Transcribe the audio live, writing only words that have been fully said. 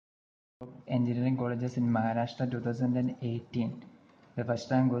Engineering colleges in Maharashtra 2018. The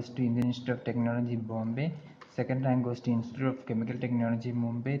first rank goes to Indian Institute of Technology Bombay. Second rank goes to Institute of Chemical Technology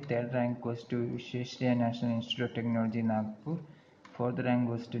Mumbai. Third rank goes to Visvesvaraya National Institute of Technology Nagpur. Fourth rank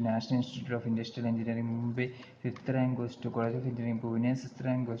goes to National Institute of Industrial Engineering Mumbai. Fifth rank goes to College of Engineering Pune. Sixth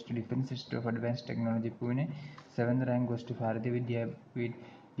rank goes to Defense Institute of Advanced Technology Pune. Seventh rank goes to Bharati Vidyapeeth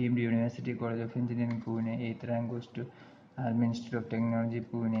deemed University College of Engineering Pune. Eighth rank goes to Army Institute of Technology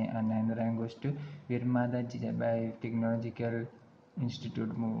Pune, and ninth rank goes to Veermata Jijabai Technological Institute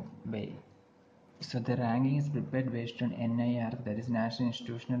Mumbai. So the ranking is prepared based on NIR, that is National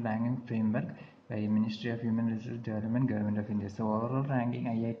Institutional Ranking Framework, by Ministry of Human Resource Development, Government of India. So overall ranking,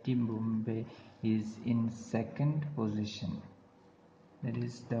 IIT Bombay is in second position. That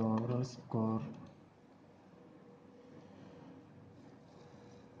is the overall score.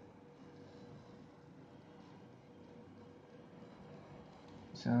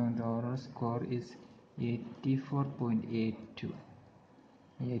 So the overall score is 84.82.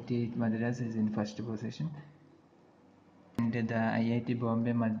 IIT Madras is in first position, and the IIT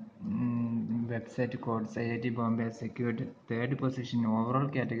Bombay website codes IIT Bombay has secured third position in overall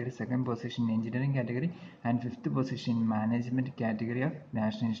category, second position in engineering category, and fifth position in management category of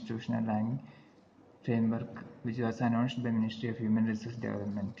National Institutional Ranking Framework, which was announced by Ministry of Human Resource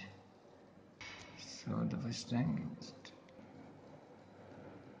Development. So the first rank is,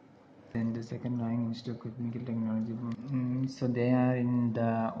 then the second rank Institute of Chemical Technology. So they are in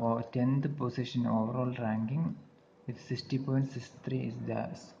the 10th position overall ranking with 60.63 is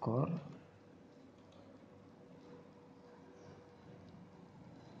the score.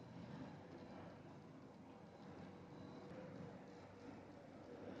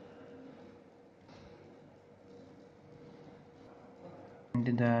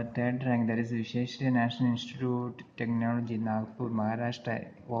 And the third rank, that is Visvesvaraya National Institute Technology Nagpur, Maharashtra,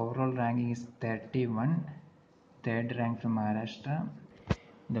 overall ranking is 31, third rank from Maharashtra.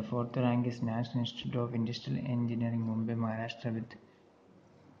 The fourth rank is National Institute of Industrial Engineering Mumbai, Maharashtra, with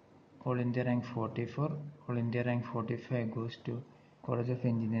All India rank 44. All India rank 45 goes to College of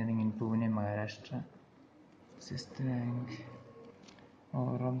Engineering in Pune, Maharashtra. Sixth rank,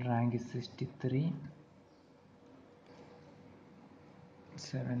 overall rank is 63.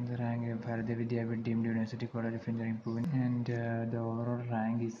 Seventh rank, Bharati Vidyapeeth deemed University College of Engineering Pune, and the overall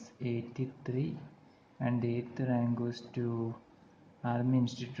rank is 83. And the eighth rank goes to Army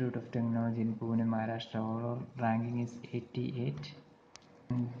Institute of Technology in Pune, Maharashtra. Overall ranking is 88.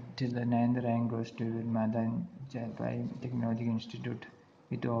 And the ninth rank goes to Veermata Jijabai Technology Institute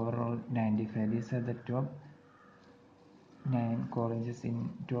with overall 95. These are the top 9 colleges in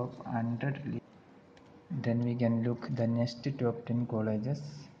top 100. Then we can look the next top 10 colleges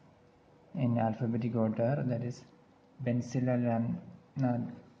in alphabetic order, that is Bansilal,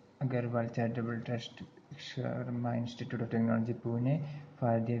 Ramnath, Agarwal Charitable Trust, Vishwakarama Institute of Technology Pune,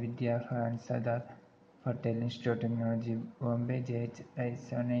 Vidya, Bhavan, Sardar, Patel Institute of Technology Bombay,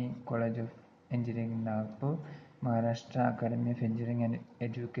 Jijabai College of Engineering Nagpur, Maharashtra Academy of Engineering and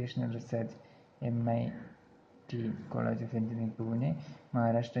Educational Research, MIT College of Engineering Pune,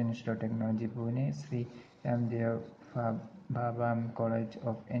 Maharashtra Institute of Technology Pune, Sri Ramdev Bhavan College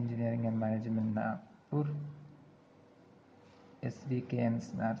of Engineering and Management Nagpur,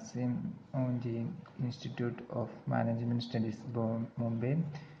 SVKM's Narsing Institute of Management Studies Mumbai,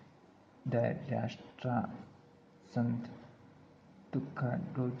 the Rashtra Sant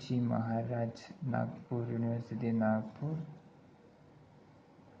Tukadoji Maharaj Nagpur University Nagpur,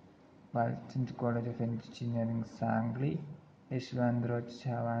 Balchand College of Engineering Sangli, Yeshwantrao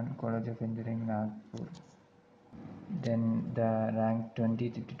Chavan College of Engineering Nagpur. Then the rank 20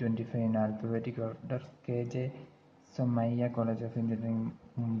 to 25 in alphabetic order, KJ Somaiya College of Engineering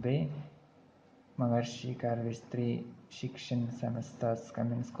Mumbai, Maharshi Karvistri Shikshan Samastha's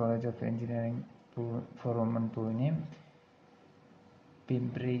Cummins College of Engineering for Women Pune,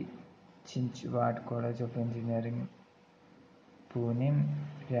 Pimpri Chinchwad College of Engineering Pune,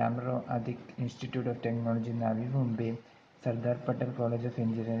 Ramrao Adik Institute of Technology Navi Mumbai, Sardar Patel College of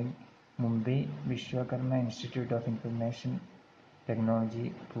Engineering Mumbai, Vishwakarama Institute of Information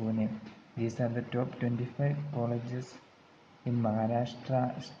Technology Pune. These are the top 25 colleges in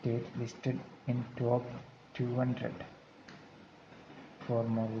Maharashtra state listed in top 200. For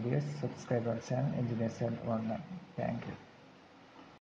more videos, subscribe our channel Engineers Online. Thank you.